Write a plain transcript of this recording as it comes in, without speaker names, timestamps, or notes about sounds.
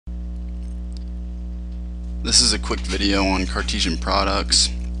This is a quick video on Cartesian products.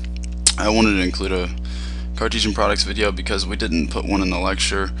 I wanted to include a Cartesian products video because we didn't put one in the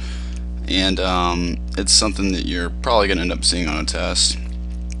lecture, and it's something that you're probably going to end up seeing on a test.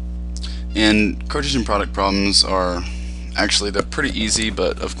 And Cartesian product problems are they're pretty easy,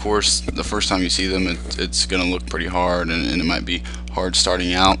 but of course the first time you see them it's going to look pretty hard, and it might be hard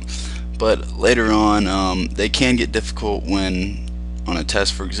starting out, but later on they can get difficult when on a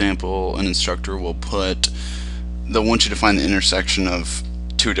test, for example, an instructor will they'll want you to find the intersection of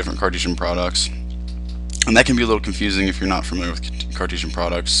two different Cartesian products, and that can be a little confusing if you're not familiar with Cartesian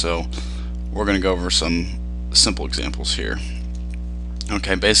products. So we're going to go over some simple examples here.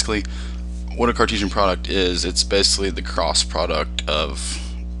 Okay, basically what a Cartesian product is, it's basically the cross product of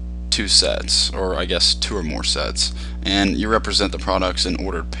two sets, or I guess two or more sets, and you represent the products in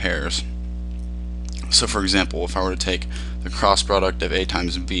ordered pairs. So for example, if I were to take the cross product of A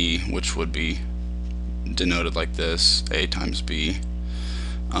times B, which would be denoted like this, A times B,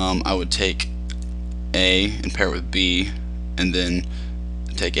 I would take A and pair it with B, and then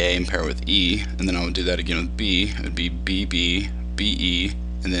take A and pair it with E, and then I would do that again with B. It would be BB, BE,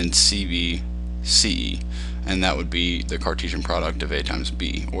 and then CB, CE, and that would be the Cartesian product of A times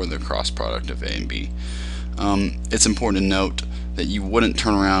B, or the cross product of A and B. It's important to note that you wouldn't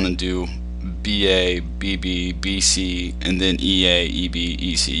turn around and do BA, BB, BC, and then EA, EB,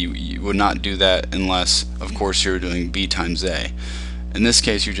 EC. You would not do that unless, of course, you're doing B times A. In this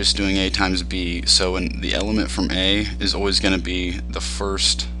case, you're just doing A times B, so when the element from A is always going to be the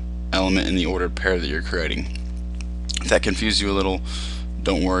first element in the ordered pair that you're creating. If that confused you a little,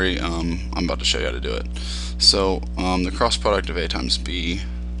 don't worry, I'm about to show you how to do it. So the cross product of A times B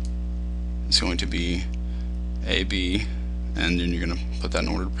is going to be AB, and then you're going to put that in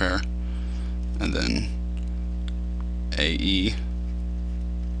ordered pair, and then AE,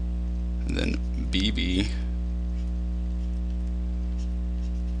 and then BB,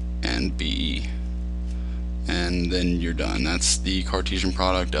 and BE, and then you're done. That's the Cartesian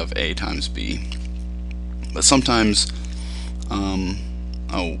product of A times B. But sometimes,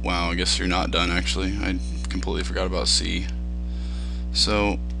 oh wow, I guess you're not done actually. I completely forgot about C.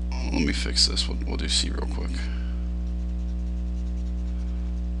 So let me fix this. We'll do C real quick.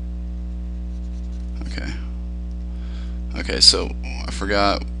 Okay, so I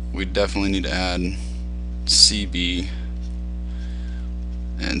forgot, we definitely need to add CB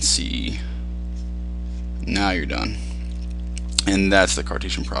and CE. Now you're done. And that's the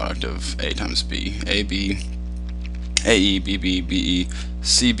Cartesian product of A times B. AB, AE, BB, BE,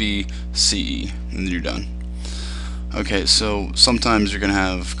 CB, CE, and then you're done. Okay, so sometimes you're going to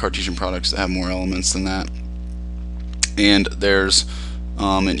have Cartesian products that have more elements than that, and there's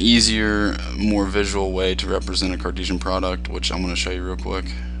an easier, more visual way to represent a Cartesian product, which I'm going to show you real quick.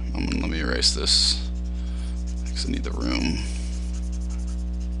 Let me erase this because I need the room.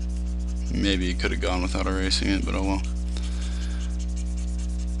 Maybe you could have gone without erasing it, but oh well.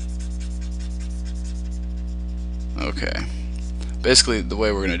 Okay, basically the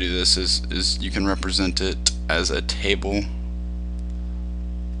way we're going to do this is you can represent it as a table.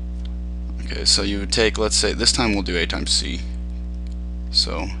 Okay, so you would take, let's say this time we'll do A times C.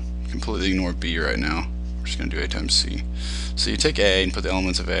 So completely ignore B right now. We're just going to do A times C. So you take A and put the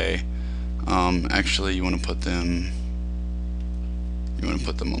elements of A. Actually, you want to put them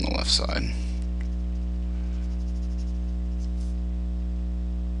on the left side.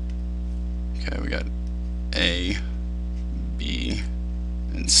 Okay, we got A, B,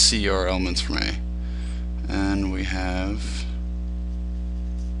 and C are elements from A, and we have,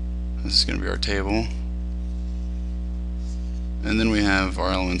 this is going to be our table. And then we have our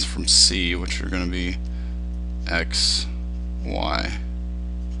elements from C, which are going to be X, Y,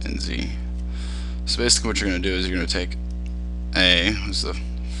 and Z. So basically what you're going to do is you're going to take A, as the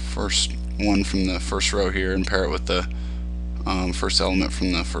first one from the first row here, and pair it with the first element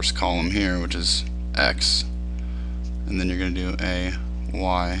from the first column here, which is X. And then you're going to do A,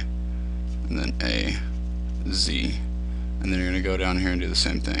 Y, and then A, Z. And then you're going to go down here and do the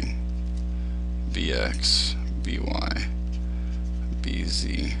same thing. BX, BY,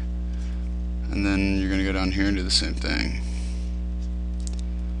 BZ, and then you're going to go down here and do the same thing.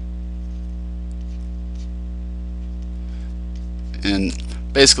 And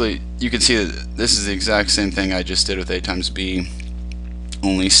basically you can see that this is the exact same thing I just did with A times B,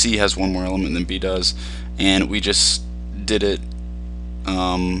 only C has one more element than B does, and we just did it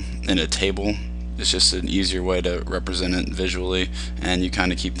in a table. It's just an easier way to represent it visually, and you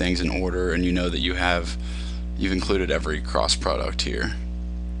kind of keep things in order, and you know that you've included every cross product here.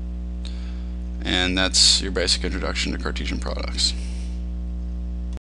 And that's your basic introduction to Cartesian products.